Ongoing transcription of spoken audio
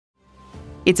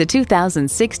It's a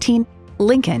 2016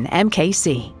 Lincoln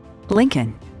MKC.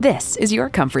 Lincoln, this is your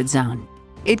comfort zone.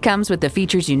 It comes with the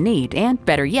features you need and,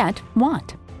 better yet,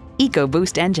 want.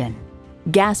 EcoBoost engine,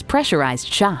 gas pressurized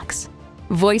shocks,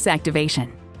 voice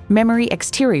activation, memory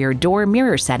exterior door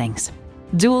mirror settings,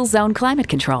 dual zone climate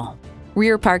control,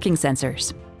 rear parking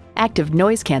sensors, active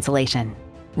noise cancellation,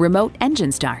 remote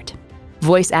engine start,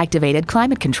 voice activated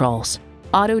climate controls,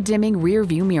 auto dimming rear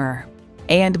view mirror,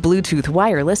 and Bluetooth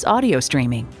wireless audio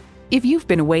streaming. If you've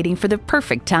been waiting for the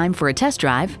perfect time for a test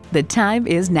drive, the time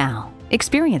is now.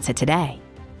 Experience it today.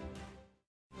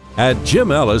 At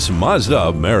Jim Ellis Mazda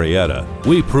of Marietta,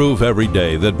 we prove every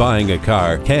day that buying a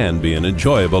car can be an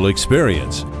enjoyable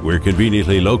experience. We're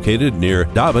conveniently located near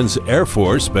Dobbins Air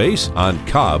Force Base on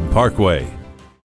Cobb Parkway.